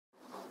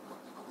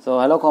So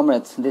hello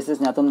comrades, this is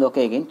Nyatum Loke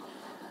again,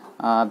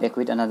 back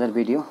with another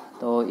video.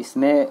 तो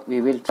इसमें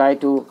we will try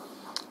to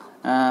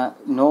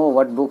know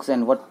what books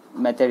and what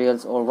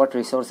materials or what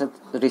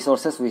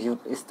resources we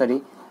should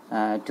study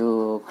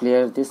to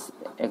clear this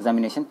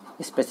examination,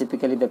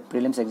 specifically the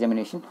prelims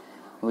examination,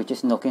 which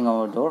is knocking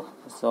our door.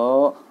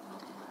 So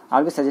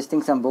I'll be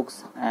suggesting some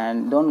books,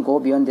 and don't go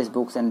beyond these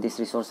books and these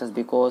resources,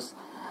 because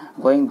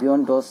going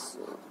beyond those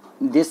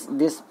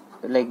this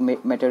like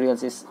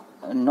materials is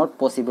not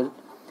possible,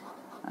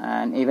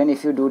 and even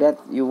if you do that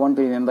you won't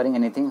be remembering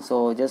anything.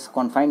 So just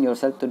confine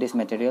yourself to these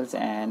materials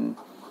and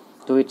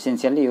do it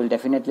sincerely. You will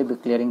definitely be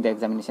clearing the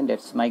examination.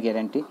 That's my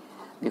guarantee,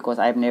 because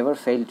I've never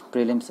failed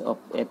prelims of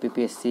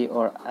APPSC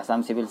or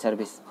Assam Civil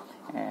Service,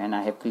 and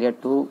I have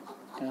cleared 2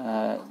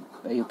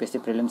 UPSC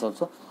prelims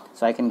also.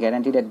 So I can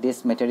guarantee that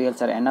these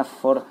materials are enough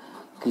for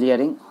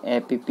clearing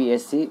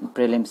APPSC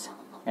prelims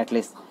at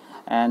least.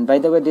 And by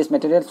the way, these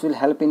materials will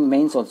help in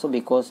mains also,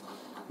 because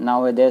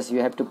nowadays you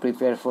have to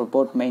prepare for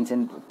both mains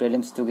and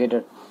prelims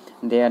together.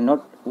 They are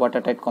not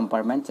watertight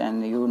compartments,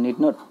 and you need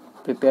not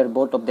prepare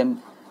both of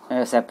them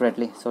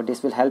separately. So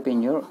this will help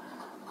in your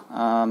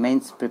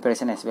mains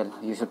preparation as well.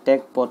 You should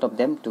take both of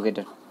them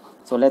together.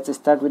 So let's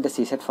start with the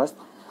CSET first.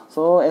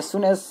 So as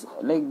soon as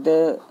like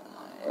the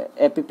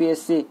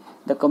APPSC,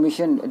 the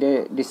commission,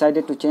 they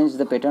decided to change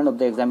the pattern of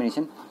the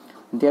examination,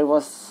 there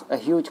was a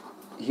huge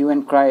hue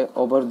and cry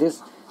over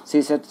this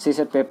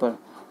CSET paper.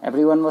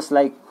 Everyone was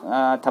like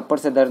थप्पड़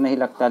से डर नहीं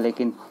लगता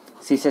लेकिन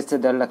CSET से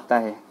डर लगता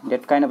है.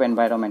 That kind of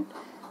environment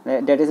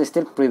that is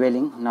still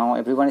prevailing now.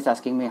 Everyone is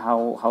asking me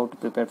how to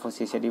prepare for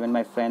CSET. Even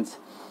my friends,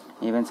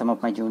 even some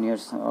of my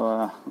juniors,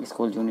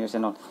 school juniors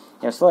and all,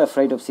 they are so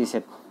afraid of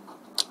CSET,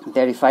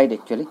 terrified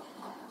actually.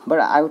 But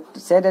I would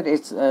say that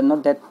it's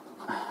not that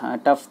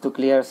tough to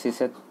clear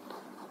CSET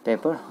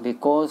paper,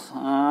 because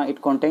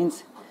it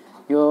contains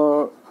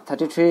your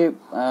 33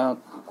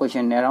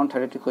 around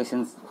 33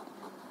 questions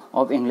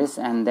of English,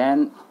 and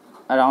then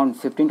around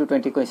 15 to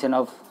 20 questions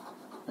of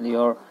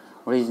your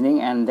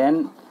reasoning, and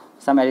then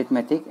some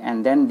arithmetic,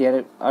 and then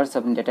there are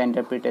some data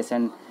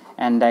interpretation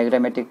and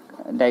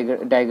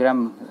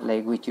diagram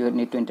like which you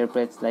need to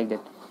interpret like that.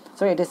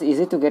 So it is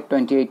easy to get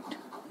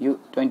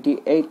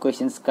 28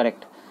 questions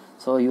correct.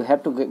 So you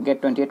have to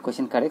get 28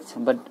 questions correct,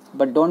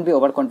 but don't be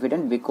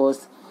overconfident,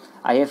 because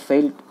I have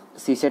failed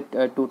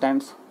CSET 2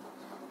 times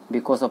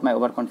because of my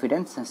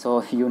overconfidence.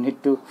 So you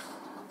need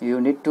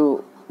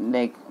to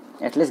like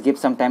at least give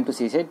some time to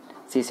CSET.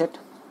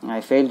 I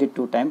failed it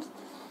 2 times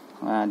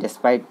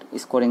despite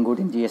scoring good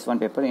in GS1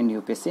 paper in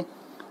UPSC.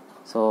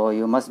 So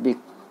you must be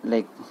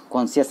like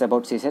conscious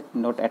about CSET,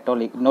 not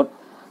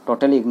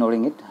totally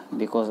ignoring it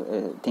because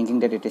thinking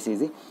that it is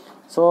easy.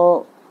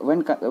 So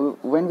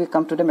when we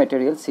come to the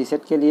material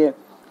CSET के लिए,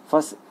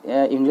 first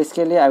English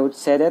के लिए I would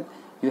say that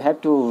you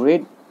have to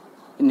read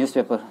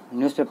newspaper or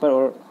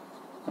newspaper.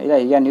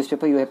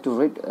 You have to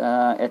read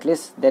at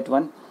least that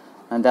one,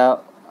 and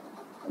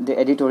the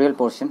editorial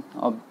portion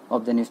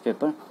of the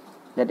newspaper,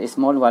 that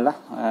small वाला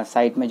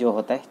side में जो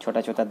होता है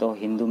छोटा छोटा 2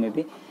 हिंदू में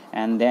भी,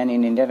 and then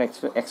in Indian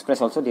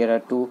Express also there are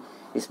 2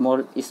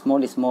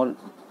 small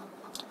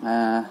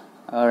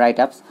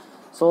write-ups.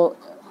 So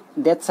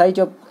that size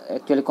of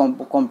actually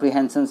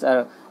comprehensions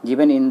are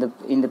given in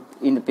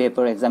the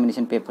paper,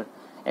 examination paper,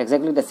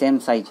 exactly the same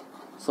size.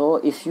 So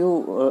if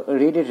you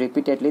read it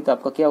repeatedly, तो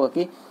आपका क्या होगा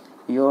कि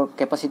your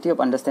capacity of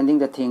understanding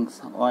the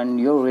things on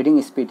your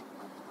reading speed,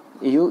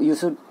 you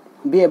should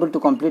be able to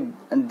complete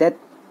that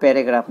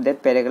paragraph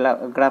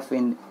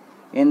in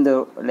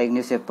the like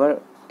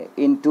newspaper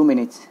in 2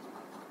 minutes,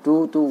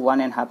 2 to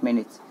 1.5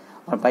 minutes,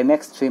 or by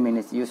max 3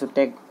 minutes. You should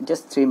take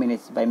just 3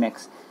 minutes by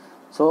max.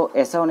 So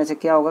ऐसा होने से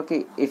क्या होगा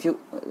कि if you,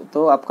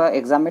 तो आपका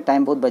exam में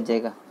time बहुत बच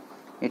जाएगा.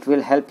 It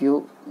will help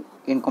you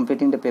in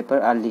completing the paper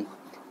early.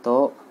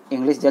 तो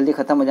इंग्लिश जल्दी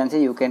ख़त्म हो जाने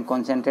से you can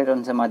concentrate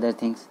on some other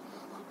things.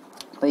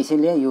 तो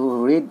इसीलिए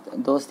you read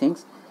those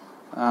things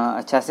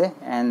अच्छा से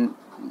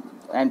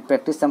and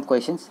practice some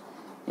questions.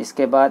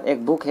 इसके बाद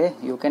एक book है,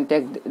 you can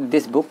take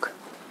this book.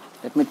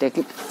 Let me take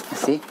it.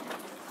 See,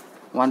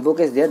 one book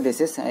is there.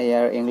 This is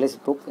your English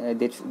book.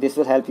 This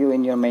will help you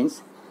in your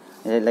mains,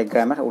 like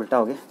grammar उल्टा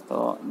हो गया.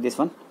 तो this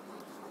one,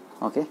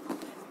 okay.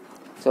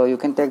 So you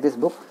can take this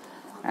book,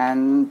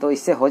 and तो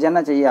इससे हो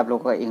जाना चाहिए आप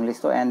लोगों का इंग्लिश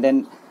तो. And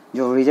then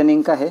जो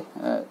रीजनिंग का है,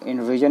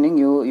 in reasoning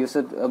you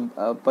should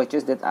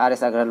purchase that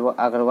RS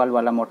Agarwal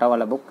वाला मोटा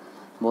वाला बुक.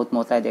 बहुत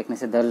मोटा है, देखने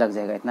से डर लग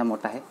जाएगा, इतना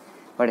मोटा है.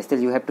 But still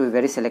you have to be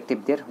very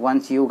selective there.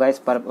 Once you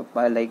guys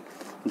like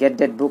get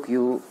that book,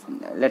 you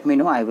let me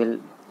know. I will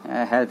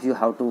help you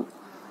how to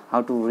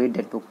read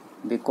that book,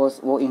 because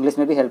वो इंग्लिश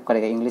में भी help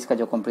करेगा. English का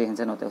जो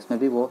comprehension होता है उसमें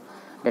भी वो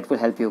that will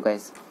help you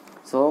guys.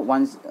 So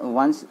once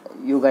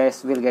you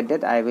guys will get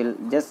that, I will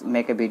just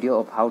make a video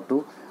of how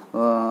to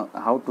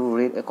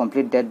read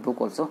complete that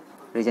book also.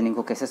 Reasoning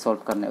को कैसे सॉल्व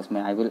करना है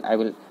उसमें I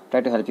will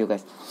try to help you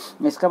guys.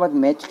 इसके बाद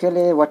math के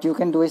लिए what you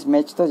can do is,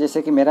 math तो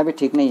जैसे कि मेरा भी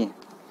ठीक नहीं है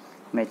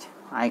math.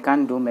 I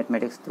can't do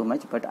mathematics too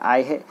much, but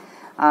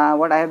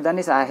what I have done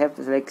is I have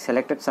like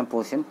selected some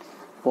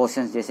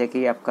portions. जैसे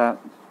कि आपका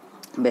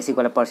बेसिक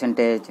वाला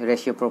percentage,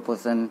 ratio,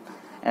 proportion,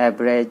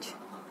 average,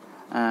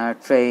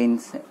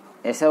 trains,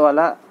 ऐसे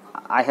वाला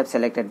आई हैव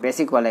सेलेक्टेड,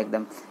 बेसिक वाला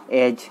एकदम,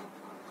 एज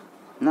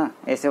ना,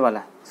 ऐसे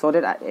वाला, so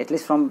that at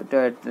least from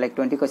like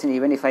 20 questions,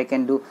 even if I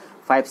can do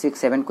 5, 6,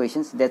 7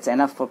 questions, that's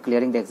enough for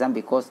clearing the exam,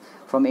 because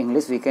from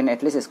English we can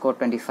at least score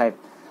 25,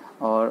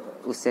 और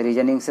उससे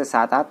reasoning से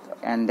 7-8,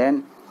 and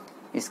then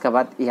इसके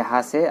बाद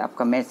यहाँ से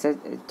आपका मैथ से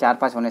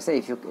 4-5 होने से,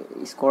 if you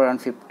score around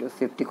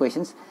 50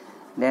 questions,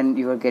 then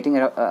you are getting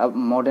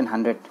more than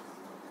 100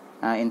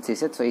 in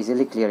CSAT, so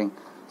easily clearing.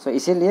 सो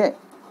इसीलिए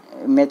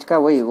मैथ का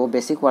वही वो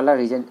बेसिक वाला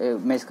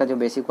मैथ का जो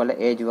बेसिक वाला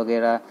एज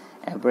वगैरह,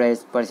 average,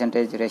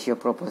 percentage, ratio,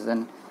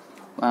 proportion,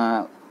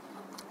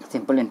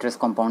 simple interest,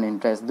 compound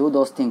interest, do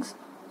those things,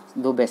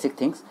 do basic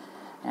things,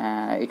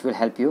 it will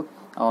help you.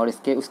 और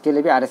उसके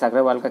लिए भी आर एस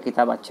अग्रवाल का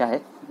किताब अच्छा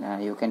है,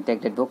 you can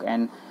take that book,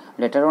 and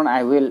later on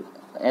I will,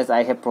 as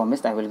I have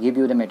promised, I will give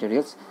you the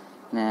materials.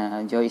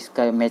 जो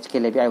इसका मैच के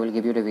लिए भी I will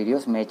give you the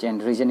videos, match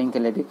and reasoning के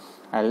लिए भी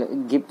I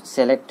will give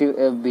selective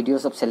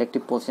videos of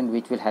selective portion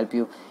which will help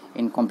you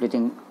in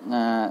completing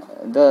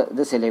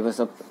the syllabus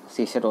of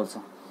CSET also.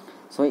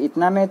 So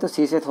इतना में तो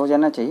CSET हो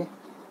जाना चाहिए.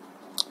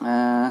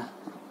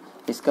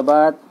 इसके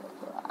बाद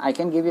I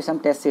can give you some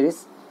test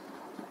series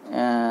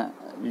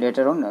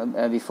later on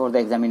before the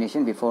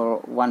examination, before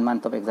 1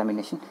 month of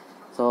examination.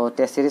 So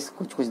test series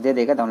कुछ दे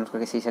देगा डाउनलोड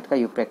करके CSET का.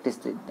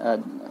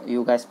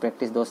 You guys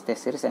practice those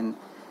test series and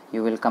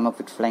you will come up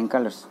with flying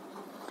colors.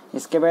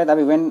 इसके बाद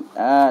अभी when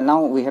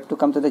now we have to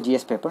come to the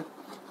GS paper.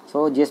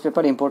 So GS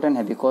paper important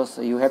है, because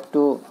you have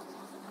to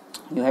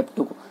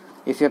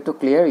if you have to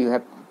clear, you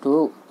have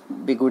to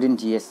be good in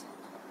GS.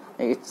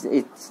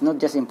 It's not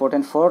just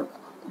important for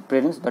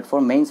prelims but for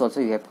mains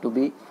also, you have to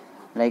be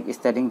like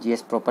studying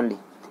GS properly.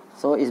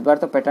 So इस बार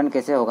तो pattern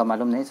कैसे होगा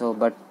मालूम नहीं, so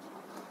but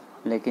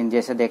लेकिन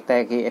जैसे देखता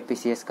है कि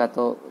APPCS का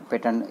तो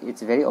pattern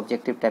it's very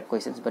objective type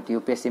questions, but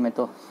UPSC में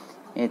तो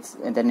it's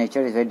the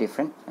nature is very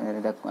different,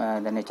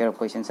 the nature of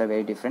questions are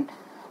very different,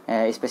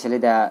 especially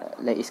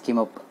the scheme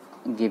of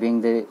giving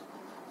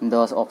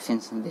those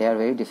options, they are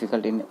very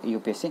difficult in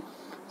UPSC.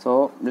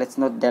 So let's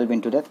not delve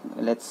into that,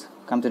 let's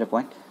come to the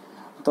point.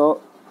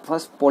 So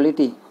first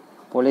polity,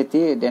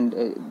 then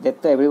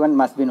that everyone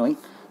must be knowing.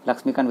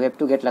 Lakshmikan, we have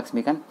to get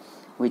Lakshmikan,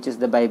 which is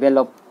the Bible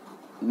of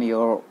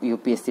your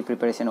UPSC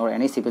preparation or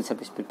any civil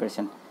service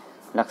preparation,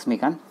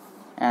 Lakshmikan.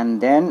 And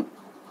then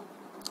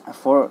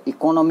for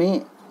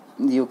economy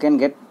you can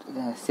get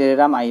Sri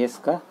Ram IS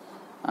का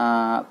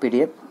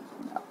PDF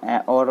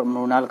और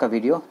मृणाल का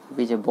video,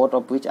 which both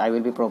of which I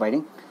will be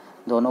providing.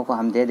 दोनों को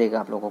हम दे देगा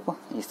आप लोगों को,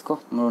 इसको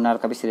मृणाल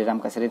का भी, श्री राम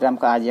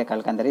का आज या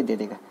कल के अंदर ही दे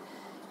देगा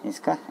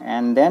इसका.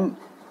 And then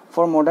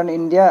for modern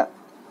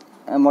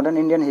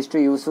Indian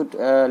history you should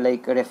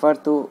like refer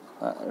to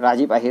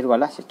Rajiv Ahir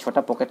वाला,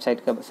 छोटा पॉकेट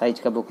साइज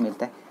का बुक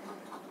मिलता है,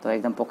 तो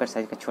एकदम पॉकेट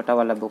साइज का छोटा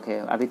वाला बुक है.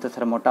 अभी तो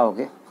थोड़ा मोटा हो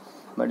गया,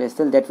 but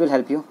still that will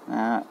help you.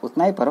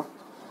 उतना ही पढ़ो,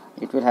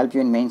 it will help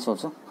you in mains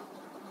also.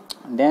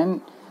 Then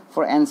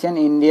for ancient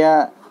India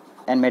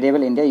and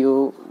medieval India, you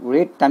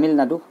read Tamil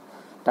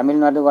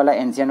Nadu वाला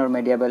ancient और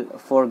medieval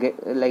for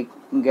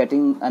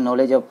getting a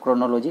knowledge of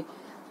chronology.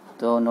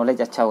 तो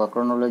knowledge अच्छा होगा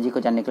chronology को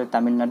जानने के लिए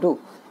Tamil Nadu.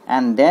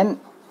 And then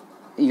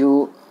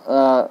you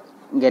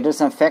gather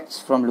some facts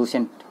from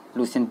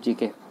Lucent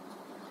GK.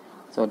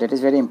 So that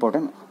is very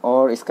important.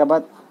 और इसका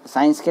बाद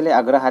साइंस के लिए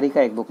अग्रहारी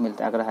का एक बुक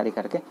मिलता है, अग्रहारी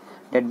करके.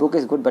 Date book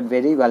is good but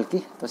very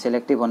बल्कि, तो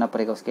सिलेक्टिव होना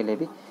पड़ेगा उसके लिए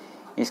भी.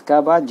 इसका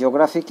बाद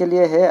ज्योग्राफी के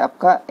लिए है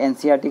आपका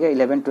NCERT का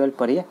 11-12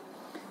 पढ़िए.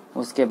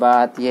 उसके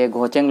बाद ये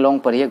घोचेंग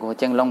लॉन्ग पढ़िए,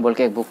 घोचेंग लॉन्ग बोल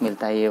के एक बुक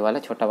मिलता है, ये वाला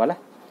छोटा वाला,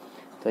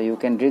 तो you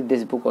can read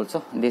this book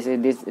also. This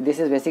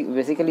is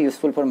basically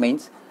useful for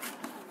mains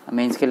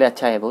के लिए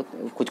अच्छा है बहुत.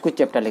 कुछ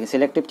चैप्टर, लेकिन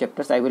selective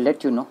chapters I will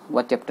let you know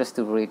what chapters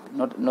to read,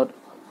 not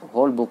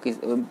whole book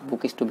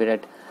is to be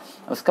red.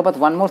 उसके बाद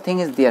one more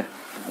thing is there,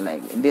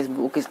 like this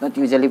book is not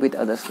usually with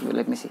others,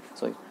 let me C.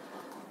 So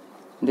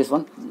this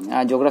one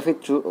geography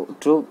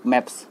through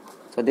maps.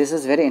 So this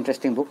is very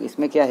interesting book.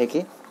 इसमें क्या है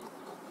कि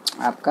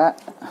आपका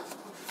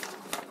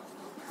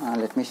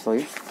let me show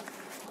you,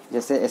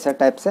 जैसे ऐसा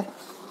type से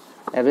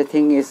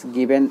everything is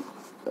given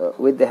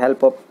with the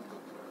help of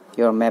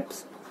your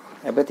maps,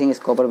 everything is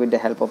cover with the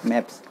help of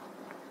maps.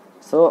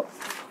 So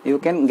you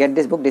can get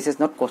this book. This is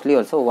not costly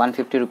also,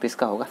 150 rupees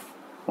का होगा,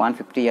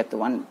 150 या तो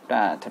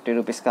 130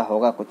 rupees का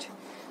होगा कुछ.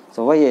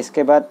 सो वही है.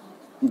 इसके बाद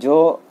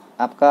जो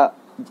आपका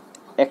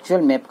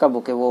एक्चुअल मैप का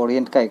बुक है वो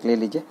ओरिएंट का एक ले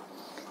लीजिए,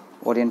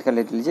 ओरिएंट का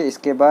ले लीजिए.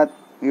 इसके बाद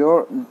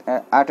योर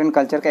आर्ट एंड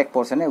कल्चर का एक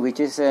पोर्शन है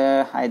which is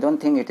I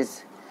don't think it is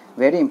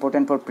very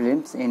important for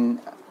prelims in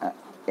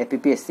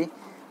APPSC,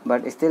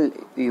 but still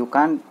you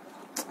can't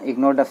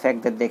ignore the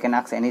fact that they can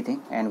ask anything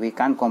and we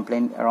can't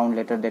complain around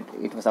later that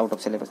it was out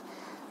of syllabus.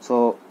 So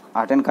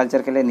art and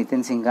culture के लिए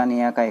नितिन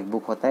सिंघानिया का एक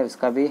book होता है,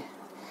 उसका भी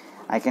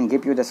I can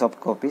give you the soft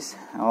copies.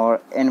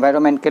 और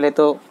environment के लिए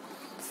तो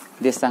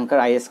दिस शंकर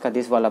IS का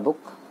दिस वाला book,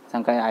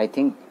 Shankar I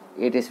think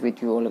it is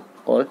with you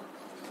all.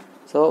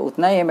 सो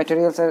उतना ही है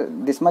material sir,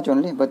 this much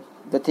only, but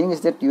the thing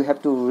is that you have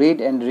to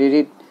read and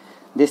read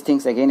these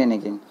things again and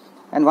again.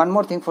 And one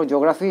more thing for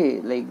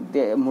geography, like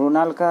the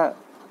Mrunal ka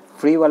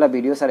free wala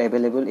videos are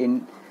available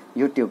in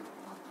YouTube.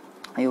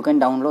 You can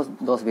download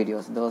those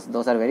videos.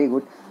 Those are very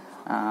good.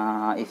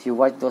 If you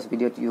watch those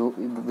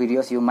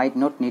videos, you might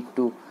not need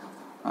to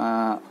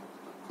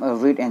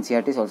read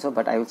NCERTs also,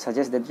 but I would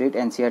suggest that read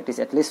NCERTs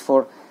at least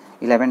for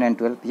 11 and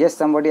 12. Yes,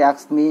 someone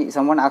asked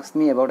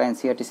me about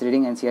NCERTs,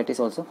 reading NCERTs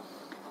also.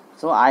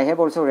 So I have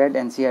also read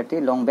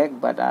NCERT long back,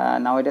 but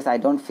nowadays I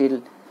don't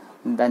feel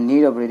the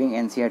need of reading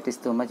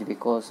NCERTs too much,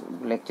 because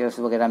lectures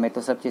वगैरह में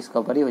तो सब चीज़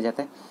cover ही हो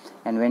जाता है.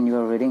 And when you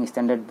are reading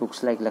standard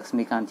books like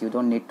Lakshmikant, you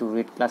don't need to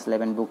read class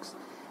 11 books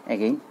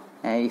again.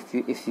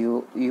 If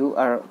you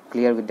are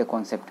clear with the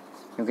concept,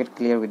 you get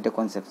clear with the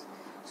concepts.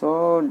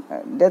 So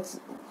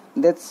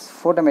that's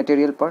for the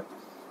material part.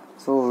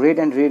 So read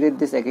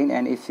this again.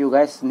 And if you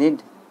guys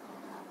need,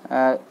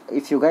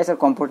 if you guys are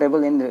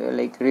comfortable in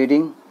like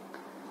reading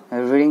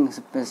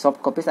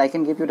soft copies, I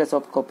can give you the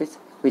soft copies,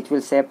 which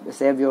will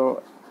save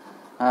your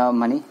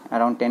money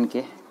around 10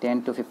 to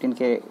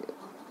 15k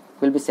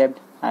will be saved.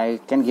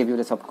 I can give you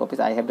the soft copies.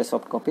 I have the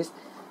soft copies.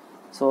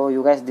 So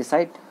you guys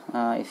decide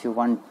if you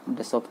want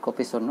the soft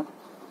copies or not.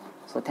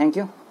 So thank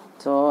you.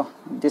 So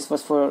this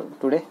was for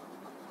today.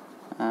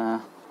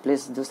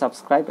 Please do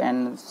subscribe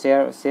and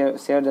share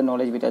the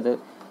knowledge with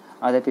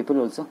other people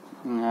also.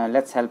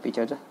 Let's help each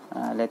other.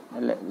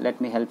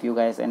 Let me help you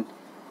guys and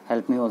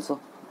help me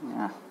also.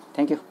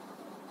 Thank you.